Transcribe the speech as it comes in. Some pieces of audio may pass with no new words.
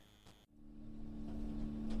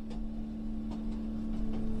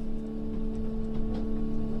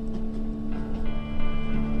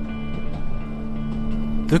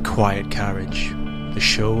The Quiet Carriage, the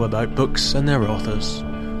show about books and their authors,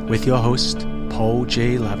 with your host, Paul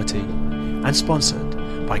J. Laverty, and sponsored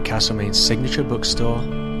by Castlemaine's signature bookstore,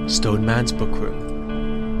 Stoneman's Book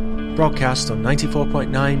Room. Broadcast on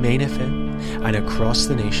 94.9 Main FM and across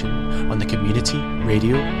the nation on the Community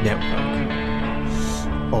Radio Network.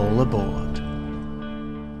 All aboard.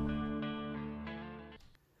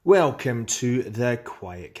 Welcome to The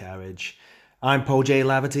Quiet Carriage. I'm Paul J.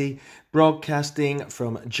 Laverty, broadcasting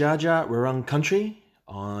from Jaja Wurrung Country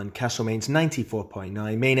on Castlemaine's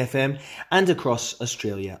 94.9 Main FM and across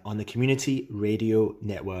Australia on the Community Radio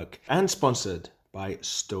Network, and sponsored by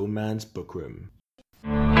Stoneman's Book Room.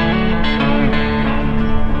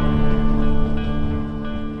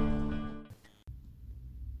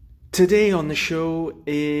 Today on the show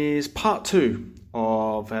is part 2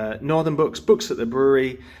 of Northern Books at the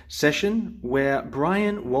Brewery session, where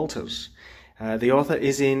Brian Walters, the author,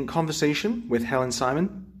 is in conversation with Helen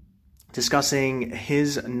Simon, discussing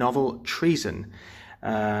his novel Treason.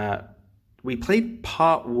 We played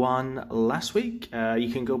part 1 last week. You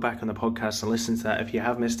can go back on the podcast and listen to that if you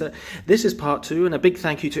have missed it. This is part 2, and a big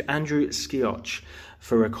thank you to Andrew Skioch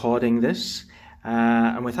for recording this.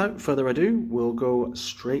 And without further ado, we'll go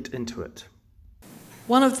straight into it.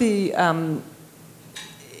 One of the...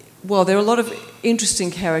 there are a lot of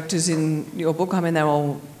interesting characters in your book. I mean, they're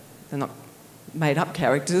not made-up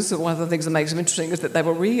characters. One of the things that makes them interesting is that they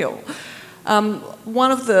were real.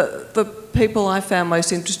 One of the people I found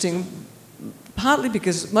most interesting, mostly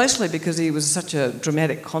because he was such a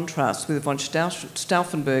dramatic contrast with von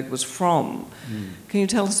Stauffenberg was Fromm. Can you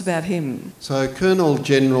tell us about him? So Colonel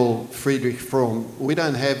General Friedrich Fromm, we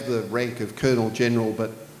don't have the rank of Colonel General,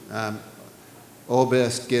 but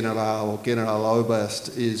Oberstgeneral or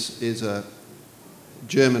Generaloberst is a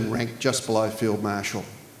German rank just below Field Marshal.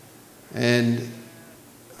 And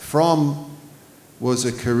Fromm was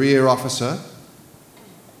a career officer,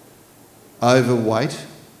 overweight,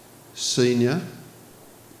 senior,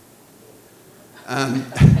 and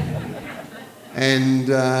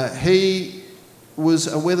he was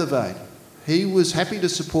a weather vane. He was happy to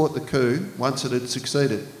support the coup once it had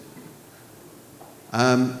succeeded.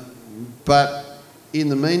 But in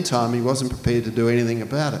the meantime, he wasn't prepared to do anything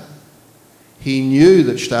about it. He knew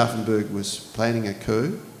that Stauffenberg was planning a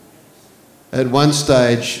coup. At one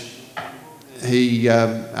stage, he,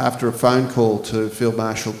 after a phone call to Field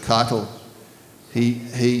Marshal Keitel,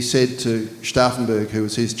 he said to Stauffenberg, who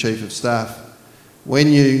was his chief of staff,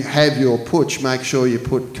 when you have your putsch, make sure you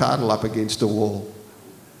put Keitel up against a wall.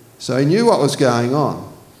 So he knew what was going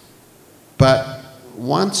on. But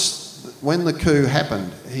when the coup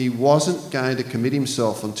happened, he wasn't going to commit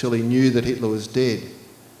himself until he knew that Hitler was dead.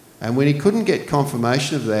 And when he couldn't get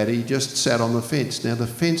confirmation of that, he just sat on the fence. Now, the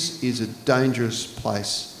fence is a dangerous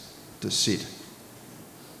place to sit.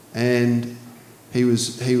 And he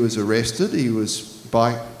was arrested. He was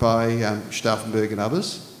by Stauffenberg and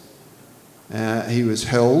others. He was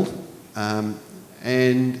held. And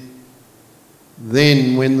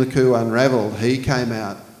then when the coup unravelled, he came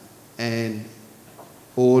out and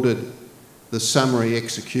ordered the summary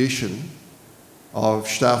execution of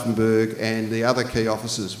Stauffenberg and the other key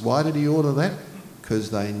officers. Why did he order that?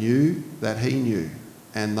 Because they knew that he knew,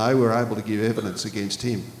 and they were able to give evidence against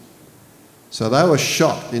him. So they were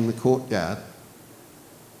shot in the courtyard,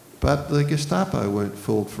 but the Gestapo weren't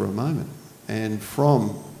fooled for a moment, and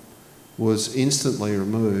Fromm was instantly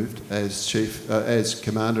removed as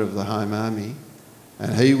commander of the Home Army,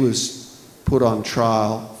 and he was put on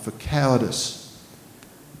trial for cowardice.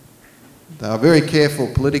 They were very careful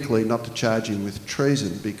politically not to charge him with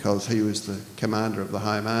treason because he was the commander of the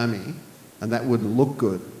Home Army, and that wouldn't look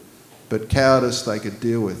good. But cowardice they could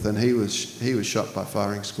deal with, and he was shot by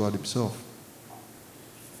firing squad himself.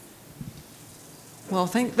 Well, I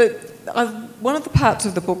think that one of the parts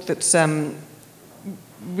of the book that's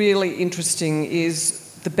really interesting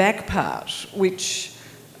is the back part, which,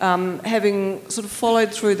 having sort of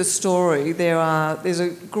followed through the story, there's a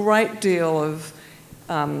great deal of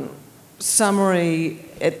summary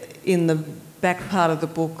in the back part of the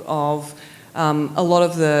book of a lot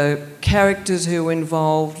of the characters who were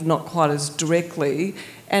involved, not quite as directly,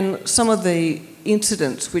 and some of the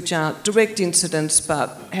incidents which aren't direct incidents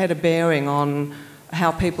but had a bearing on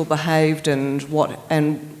how people behaved and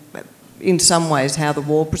in some ways how the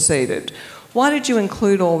war proceeded. Why did you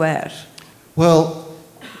include all that? Well,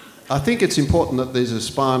 I think it's important that there's a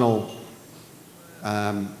spinal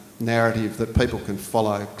narrative that people can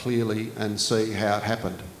follow clearly and see how it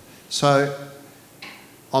happened. So,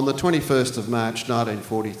 on the 21st of March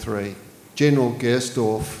 1943, General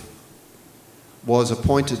Gersdorff was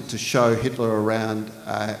appointed to show Hitler around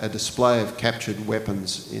a display of captured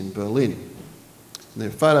weapons in Berlin. And there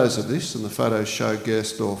are photos of this, and the photos show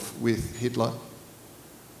Gersdorf with Hitler.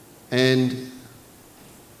 And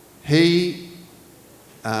he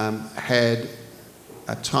had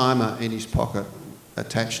a timer in his pocket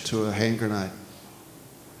attached to a hand grenade.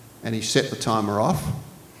 And he set the timer off,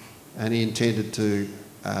 and he intended to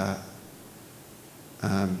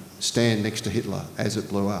stand next to Hitler as it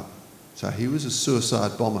blew up. So he was a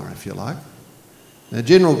suicide bomber, if you like. Now,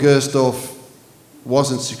 General Gersdorf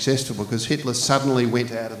wasn't successful because Hitler suddenly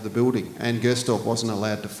went out of the building and Gersdorf wasn't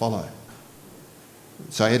allowed to follow.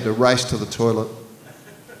 So he had to race to the toilet,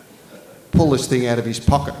 pull this thing out of his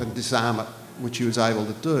pocket and disarm it, which he was able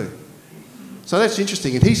to do. So that's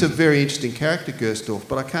interesting, and he's a very interesting character, Gersdorf,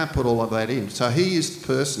 but I can't put all of that in. So he is the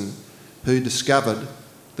person who discovered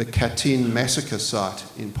the Katyn massacre site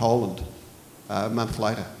in Poland a month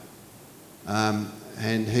later.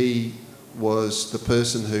 And he was the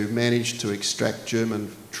person who managed to extract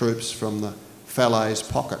German troops from the Falaise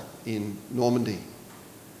pocket in Normandy.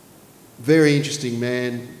 Very interesting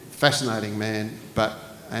man, fascinating man,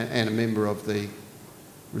 and a member of the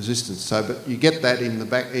resistance. So, but you get that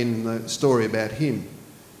in the story about him.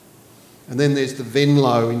 And then there's the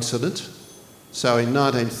Venlo incident. So in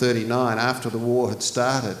 1939, after the war had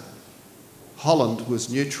started, Holland was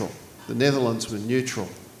neutral. The Netherlands were neutral.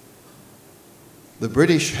 The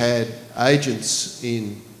British had agents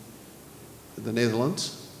in the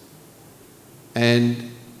Netherlands,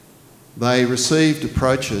 and they received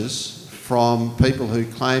approaches from people who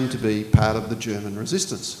claimed to be part of the German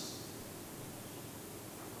resistance.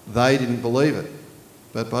 They didn't believe it,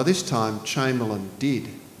 but by this time Chamberlain did.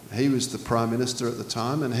 He was the Prime Minister at the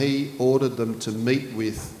time, and he ordered them to meet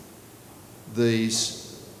with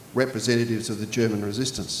these representatives of the German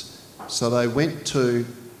resistance. So they went to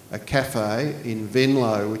a cafe in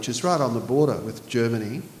Venlo, which is right on the border with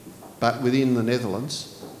Germany, but within the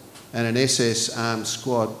Netherlands, and an SS armed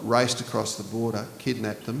squad raced across the border,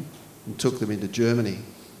 kidnapped them and took them into Germany.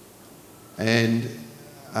 And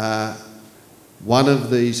one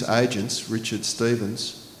of these agents, Richard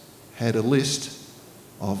Stevens, had a list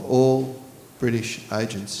of all British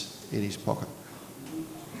agents in his pocket.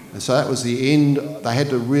 And so that was the end. They had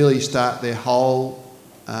to really start their whole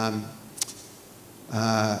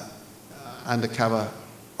undercover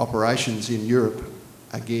operations in Europe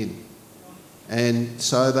again. And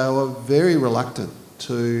so they were very reluctant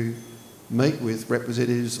to meet with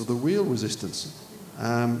representatives of the real resistance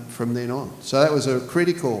from then on. So that was a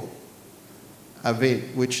critical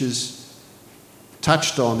event which is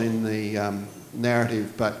touched on in the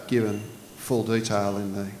narrative but given full detail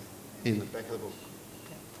in the back of the book.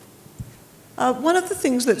 One of the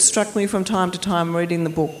things that struck me from time to time reading the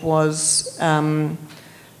book was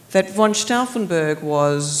that von Stauffenberg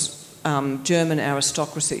was German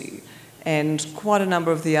aristocracy, and quite a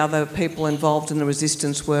number of the other people involved in the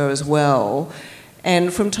resistance were as well.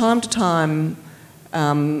 And from time to time,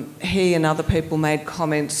 he and other people made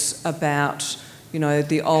comments about,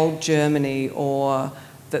 the old Germany, or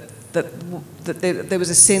that there was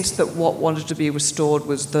a sense that what wanted to be restored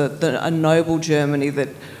was a noble Germany, that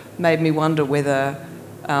made me wonder whether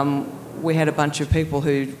we had a bunch of people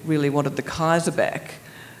who really wanted the Kaiser back.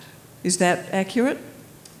 Is that accurate?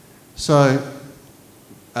 So,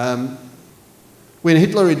 when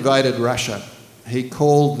Hitler invaded Russia, he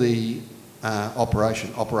called the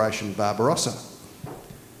Operation Barbarossa.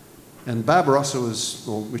 And Barbarossa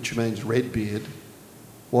which means Redbeard,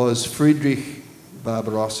 was Friedrich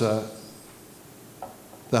Barbarossa,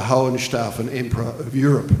 the Hohenstaufen Emperor of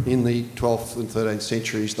Europe. In the 12th and 13th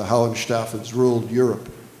centuries, the Hohenstaufens ruled Europe.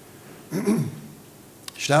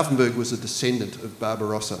 Stauffenberg was a descendant of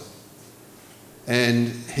Barbarossa, and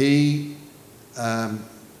he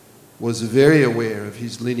was very aware of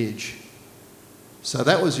his lineage. So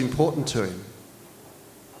that was important to him.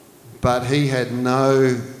 But he had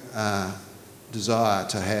no desire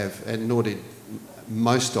to have, and nor did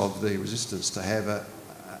most of the resistance, to have a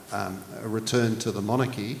return to the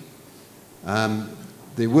monarchy.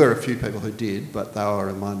 There were a few people who did, but they were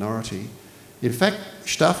a minority. In fact,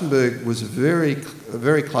 Stauffenberg was a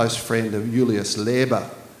very close friend of Julius Leber,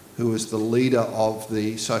 who was the leader of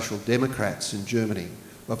the Social Democrats in Germany.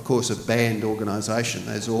 Of course, a banned organisation,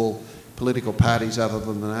 as all political parties other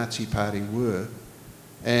than the Nazi Party were.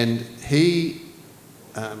 And he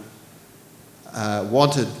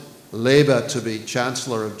wanted Leber to be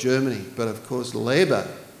Chancellor of Germany, but of course Leber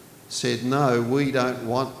said, no,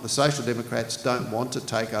 the Social Democrats don't want to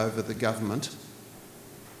take over the government.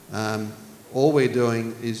 All we're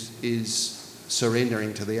doing is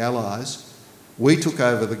surrendering to the Allies. We took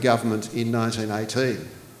over the government in 1918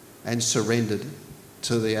 and surrendered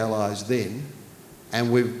to the Allies then,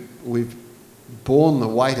 and we've borne the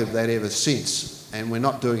weight of that ever since, and we're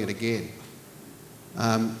not doing it again.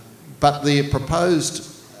 But the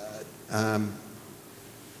proposed head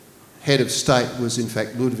of state was in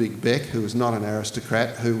fact Ludwig Beck, who was not an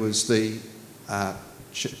aristocrat, who was the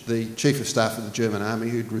chief of staff of the German army,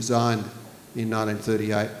 who'd resigned in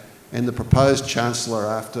 1938, and the proposed chancellor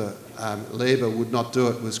after Leber would not do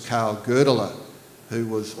it was Karl Goerdeler, who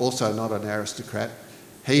was also not an aristocrat.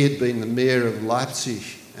 He had been the mayor of Leipzig,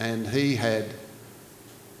 and he had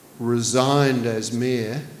resigned as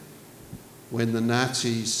mayor when the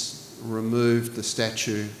Nazis removed the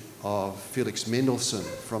statue of Felix Mendelssohn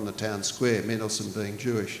from the town square, Mendelssohn being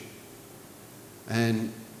Jewish.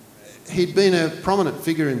 And he'd been a prominent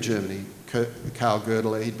figure in Germany, Karl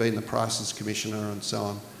Goerdeler. He'd been the Prices Commissioner and so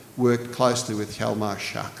on, worked closely with Hjalmar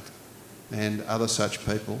Schacht and other such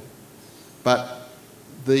people. But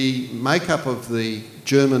the makeup of the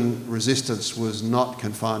German resistance was not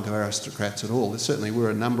confined to aristocrats at all. There certainly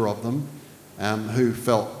were a number of them who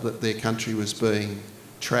felt that their country was being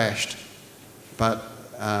trashed, but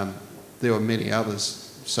there were many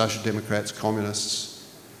others, social democrats, communists,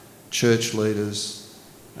 church leaders,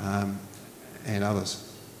 and others.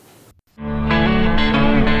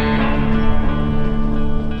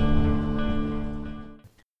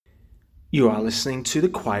 You are listening to The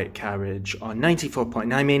Quiet Carriage on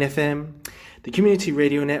 94.9 Main FM, the Community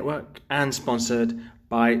Radio Network, and sponsored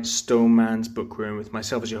by Stoneman's Book Room with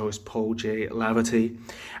myself as your host, Paul J. Laverty.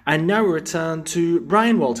 And now we return to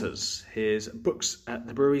Brian Walters, his Books at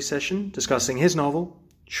the Brewery session, discussing his novel,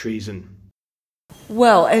 Treason.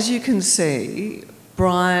 Well, as you can see,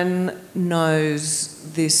 Brian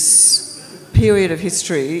knows this period of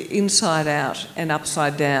history inside out and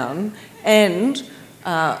upside down, and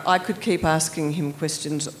I could keep asking him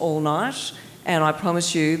questions all night, and I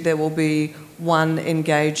promise you there will be one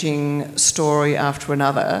engaging story after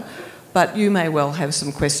another, but you may well have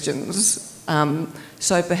some questions.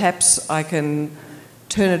 So perhaps I can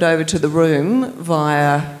turn it over to the room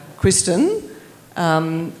via Kristen,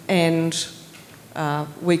 and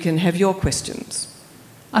we can have your questions.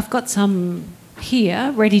 I've got some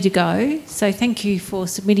here ready to go, so thank you for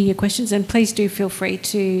submitting your questions, and please do feel free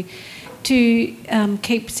to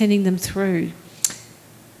keep sending them through.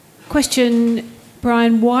 Question,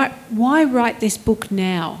 Brian, why write this book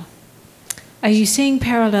now? Are you seeing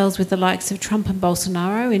parallels with the likes of Trump and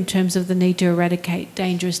Bolsonaro in terms of the need to eradicate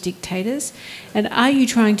dangerous dictators? And are you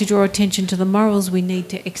trying to draw attention to the morals we need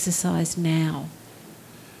to exercise now?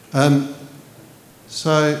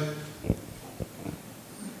 So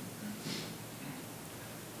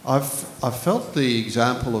I've felt the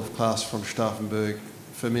example of Klaus von Stauffenberg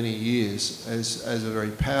for many years as a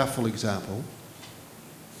very powerful example.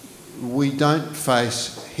 We don't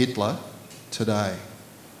face Hitler today.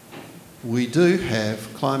 We do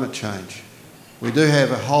have climate change. We do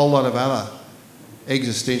have a whole lot of other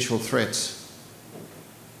existential threats,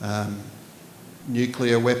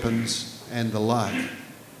 nuclear weapons and the like.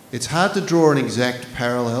 It's hard to draw an exact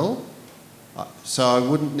parallel, so I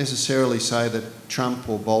wouldn't necessarily say that Trump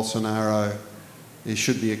or Bolsonaro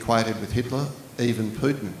should be equated with Hitler, even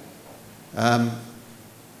Putin.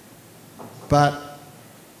 But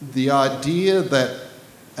the idea that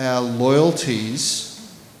our loyalties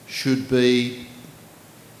should be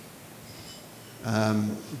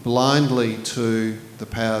blindly to the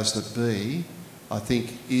powers that be, I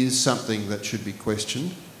think is something that should be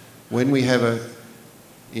questioned. When we have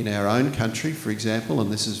in our own country, for example,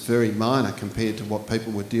 and this is very minor compared to what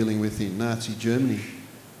people were dealing with in Nazi Germany,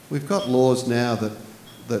 we've got laws now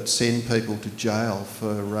that send people to jail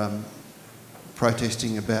for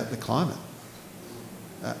protesting about the climate.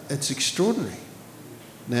 It's extraordinary.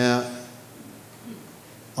 Now,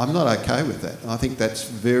 I'm not okay with that. I think that's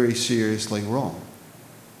very seriously wrong.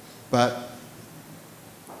 But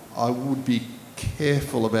I would be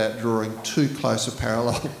careful about drawing too close a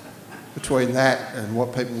parallel between that and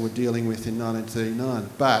what people were dealing with in 1939.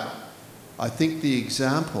 But I think the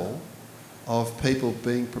example of people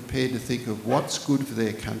being prepared to think of what's good for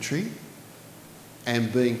their country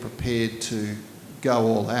and being prepared to go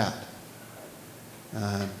all out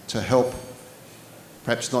to help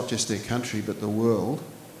perhaps not just their country but the world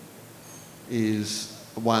is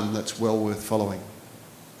one that's well worth following.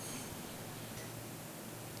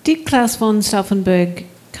 Did Klaus von Stauffenberg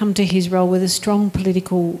come to his role with a strong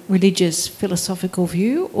political, religious, philosophical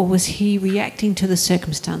view, or was he reacting to the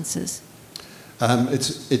circumstances?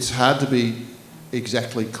 It's hard to be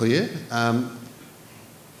exactly clear.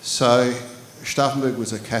 So Stauffenberg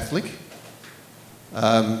was a Catholic.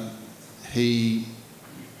 he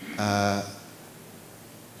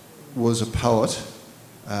was a poet.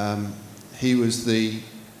 He was a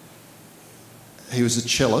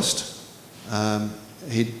cellist.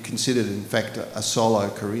 He'd considered, in fact, a solo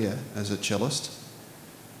career as a cellist.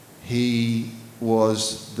 He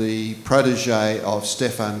was the protege of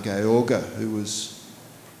Stefan George, who was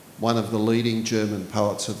one of the leading German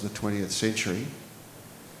poets of the 20th century.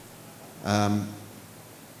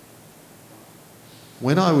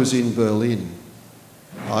 When I was in Berlin,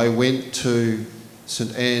 I went to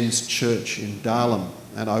St Anne's Church in Dahlem,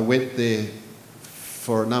 and I went there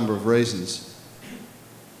for a number of reasons.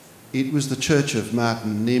 It was the church of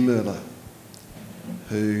Martin Niemöller,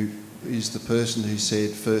 who is the person who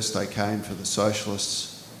said first they came for the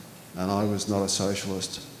socialists and I was not a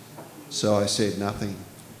socialist, so I said nothing.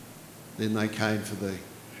 Then they came for the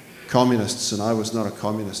communists and I was not a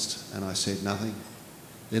communist and I said nothing.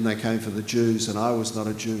 Then they came for the Jews and I was not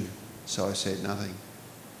a Jew, so I said nothing.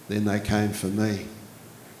 Then they came for me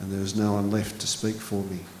and there was no one left to speak for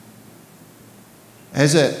me.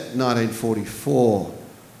 As at 1944,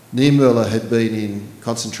 Niemöller had been in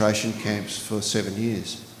concentration camps for 7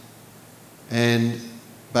 years,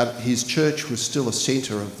 but his church was still a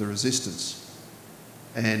centre of the resistance.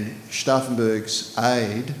 And Stauffenberg's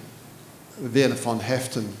aide, Werner von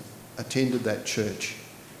Haeften, attended that church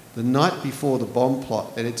the night before the bomb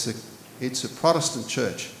plot, and it's a Protestant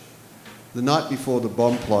church. The night before the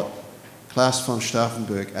bomb plot, Klaus von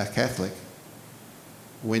Stauffenberg, a Catholic,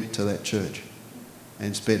 went to that church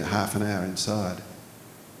and spent half an hour inside.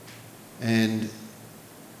 And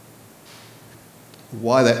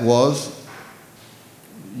why that was,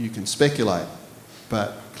 you can speculate,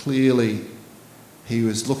 but clearly he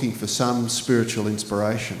was looking for some spiritual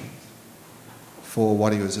inspiration for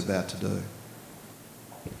what he was about to do.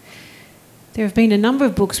 There have been a number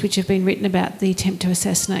of books which have been written about the attempt to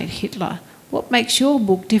assassinate Hitler. What makes your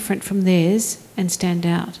book different from theirs and stand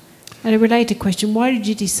out? And a related question, why did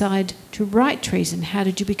you decide to write Treason? How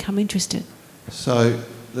did you become interested? So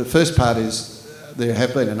the first part is there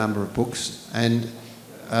have been a number of books, and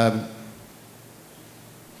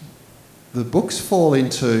the books fall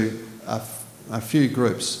into a few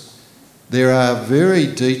groups. There are very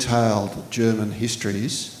detailed German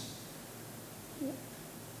histories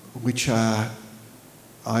which I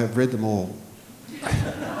have read them all.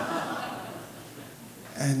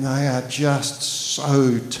 And they are just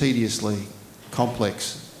so tediously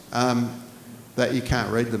complex that you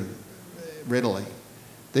can't read them readily.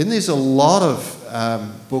 Then there's a lot of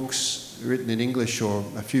books written in English, or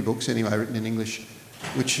a few books anyway written in English,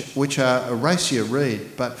 which are a racier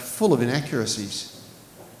read but full of inaccuracies.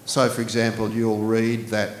 So, for example, you'll read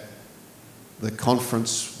that the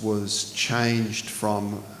conference was changed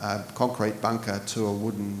from a concrete bunker to a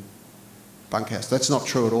wooden bunkhouse. That's not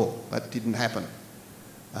true at all. That didn't happen.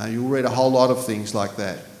 You'll read a whole lot of things like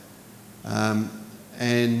that.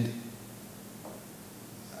 And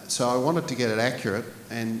so I wanted to get it accurate.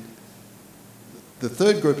 And the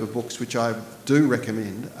third group of books which I do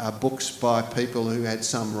recommend are books by people who had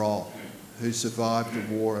some role, who survived the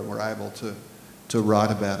war and were able to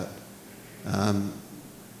write about it.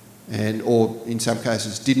 Or in some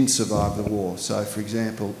cases didn't survive the war. So, for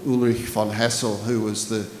example, Ulrich von Hassel, who was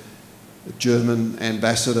the German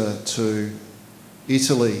ambassador to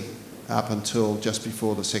Italy up until just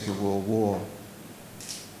before the Second World War.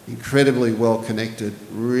 Incredibly well connected,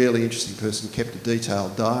 really interesting person, kept a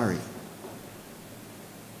detailed diary.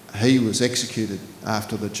 He was executed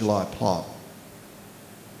after the July plot,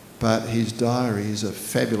 but his diary is a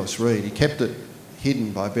fabulous read. He kept it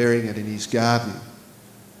hidden by burying it in his garden.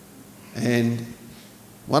 And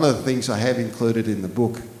one of the things I have included in the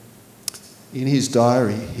book, in his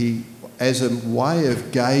diary, he, as a way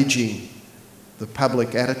of gauging the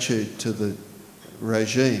public attitude to the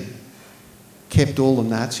regime, kept all the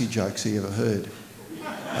Nazi jokes he ever heard.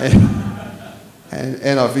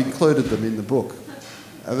 And I've included them in the book.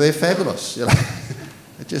 They're fabulous, you know.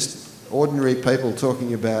 They're just ordinary people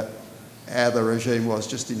talking about how the regime was,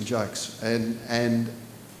 just in jokes. And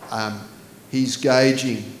he's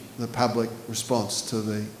gauging the public response to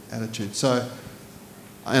the attitude. So,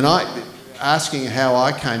 and asking how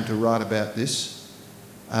I came to write about this,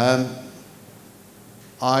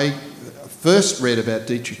 I first read about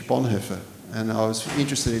Dietrich Bonhoeffer, and I was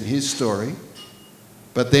interested in his story.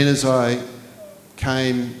 But then as I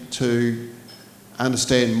came to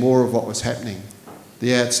understand more of what was happening,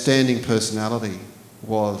 the outstanding personality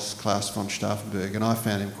was Klaus von Stauffenberg, and I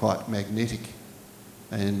found him quite magnetic.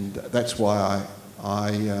 And that's why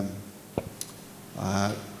I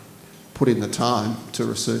put in the time to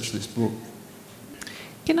research this book.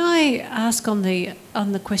 Can I ask on the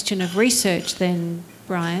question of research then,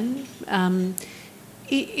 Brian?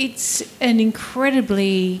 It's an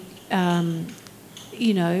incredibly,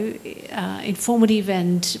 informative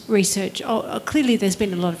and research. Clearly, there's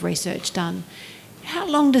been a lot of research done. How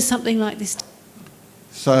long does something like this take?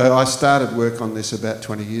 So I started work on this about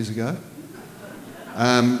 20 years ago.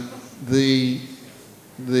 A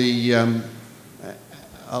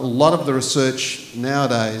lot of the research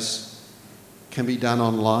nowadays can be done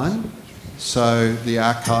online. So the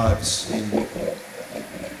archives,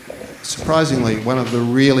 surprisingly, one of the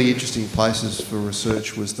really interesting places for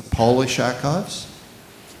research was the Polish archives.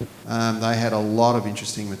 They had a lot of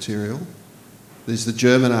interesting material. There's the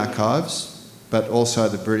German archives, but also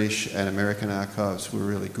the British and American archives were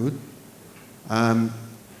really good. And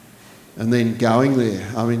then going there,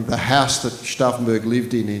 I mean, the house that Stauffenberg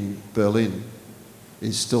lived in Berlin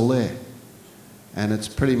is still there, and it's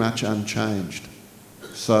pretty much unchanged.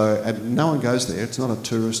 So, and no one goes there, it's not a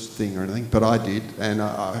tourist thing or anything, but I did, and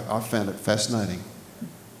I found it fascinating.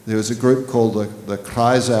 There was a group called the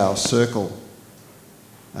Kreisau Circle,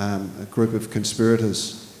 a group of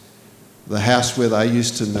conspirators. The house where they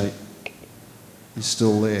used to meet is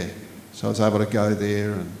still there. So I was able to go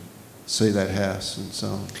there and see that house and so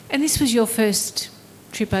on. And this was your first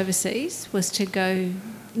trip overseas, was to go,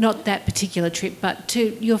 not that particular trip, but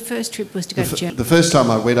your first trip was to go to Germany? The first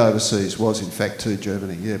time I went overseas was in fact to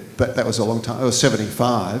Germany, yeah, but that was a long time. I was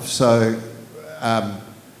 75, so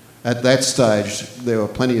at that stage there were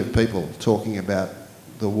plenty of people talking about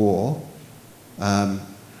the war. One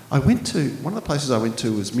of the places I went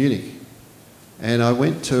to was Munich, and I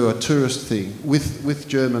went to a tourist thing with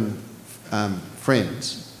German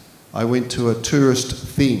friends. I went to a tourist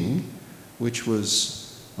thing, which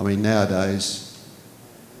was, I mean, nowadays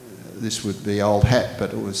this would be old hat,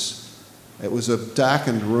 but it was a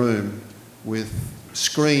darkened room with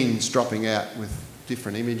screens dropping out with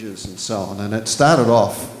different images and so on. And it started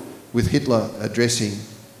off with Hitler addressing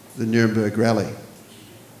the Nuremberg rally.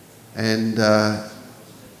 And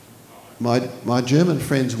my German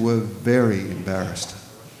friends were very embarrassed.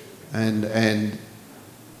 And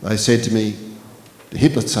they said to me, the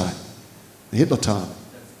Hitler time, you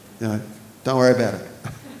know, don't worry about it.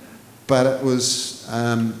 But it was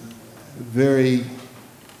very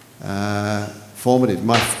formative.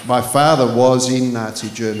 My father was in Nazi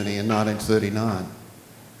Germany in 1939,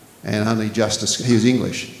 and he was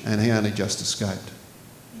English, and he only just escaped.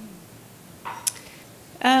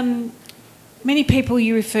 Many people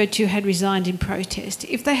you referred to had resigned in protest.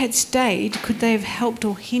 If they had stayed, could they have helped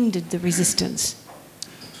or hindered the resistance?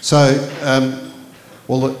 So,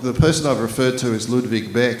 the person I've referred to is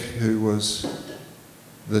Ludwig Beck, who was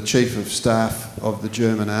the Chief of Staff of the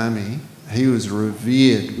German Army. He was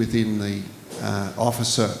revered within the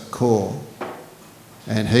officer corps,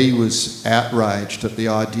 and he was outraged at the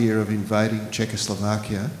idea of invading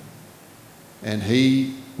Czechoslovakia, and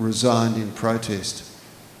he resigned in protest.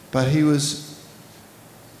 But he was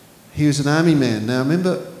an army man. Now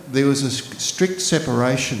remember, there was a strict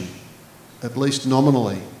separation, at least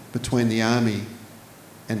nominally, between the army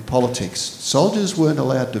and politics. Soldiers weren't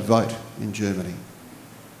allowed to vote in Germany.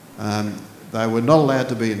 They were not allowed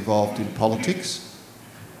to be involved in politics.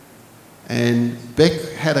 And Beck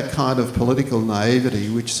had a kind of political naivety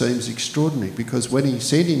which seems extraordinary, because when he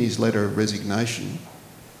sent in his letter of resignation,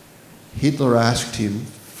 Hitler asked him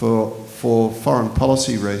for foreign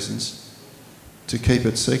policy reasons to keep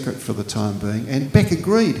it secret for the time being, and Beck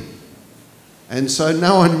agreed. And so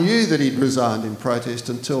no one knew that he'd resigned in protest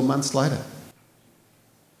until months later.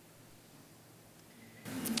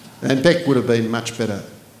 And Beck would have been much better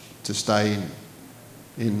to stay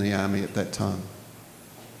in the army at that time.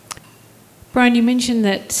 Brian, you mentioned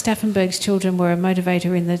that Stauffenberg's children were a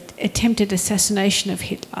motivator in the attempted assassination of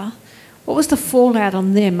Hitler. What was the fallout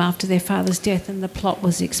on them after their father's death and the plot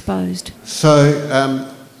was exposed? So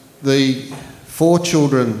the 4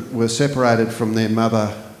 children were separated from their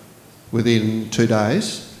mother within 2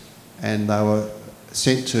 days, and they were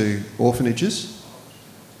sent to orphanages.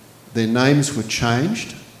 Their names were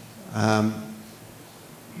changed.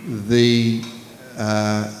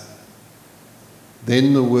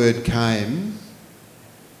 Then the word came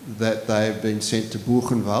that they've been sent to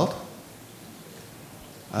Buchenwald,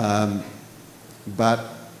 but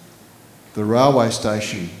the railway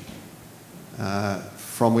station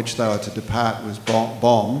from which they were to depart was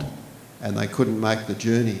bombed, and they couldn't make the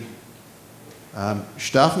journey.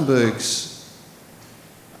 Stauffenberg's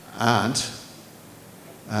aunt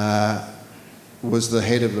was the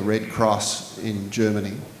head of the Red Cross in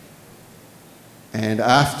Germany, and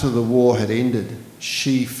after the war had ended,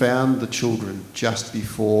 she found the children just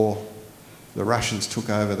before the Russians took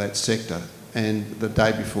over that sector and the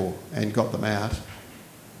day before and got them out,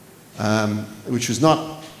 which was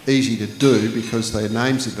not easy to do because their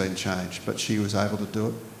names had been changed, but she was able to do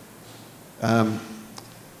it.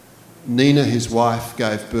 Nina, his wife,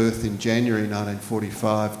 gave birth in January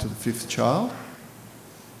 1945 to the fifth child.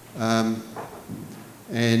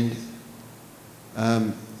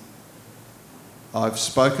 I've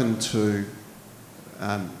spoken to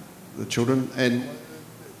the children, and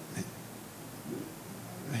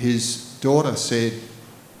his daughter said,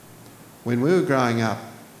 when we were growing up,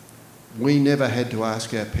 we never had to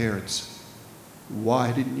ask our parents,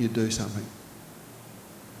 why didn't you do something?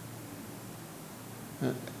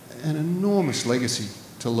 An enormous legacy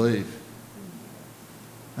to leave.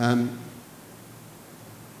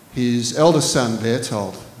 His eldest son,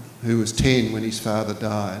 Bertolt, who was 10 when his father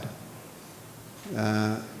died,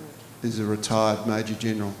 is a retired Major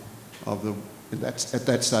General of the, at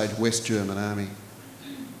that stage, West German Army.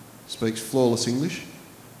 Speaks flawless English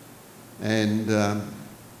and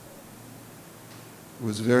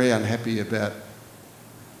was very unhappy about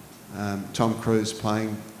Tom Cruise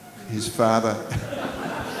playing his father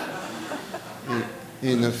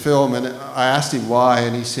in the film, and I asked him why,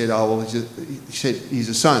 and he said, "Oh well," he said he's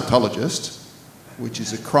a Scientologist, which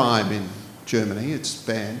is a crime in Germany. It's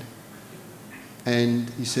banned. And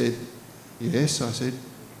he said, "Yes." I said,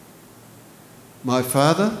 "My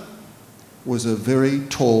father was a very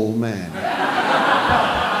tall man."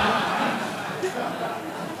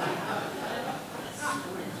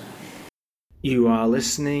 You are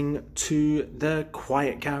listening to The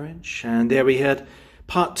Quiet Garage, and there we had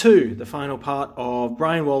part 2, the final part of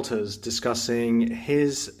Brian Walters discussing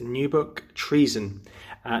his new book, Treason,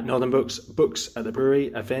 at Northern Books at the Brewery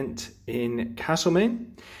event in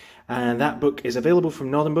Castlemaine. And that book is available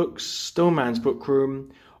from Northern Books, Stoneman's Book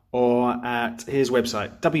Room, or at his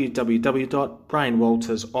website,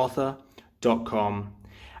 www.brianwaltersauthor.com.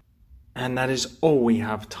 And that is all we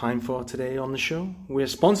have time for today on the show. We're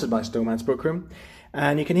sponsored by Stoneman's Book Room,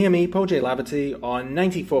 and you can hear me, Paul J. Laverty, on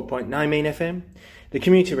 94.9 Main FM, the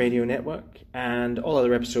Community Radio Network, and all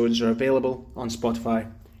other episodes are available on Spotify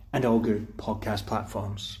and all good podcast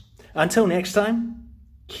platforms. Until next time,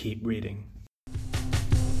 keep reading.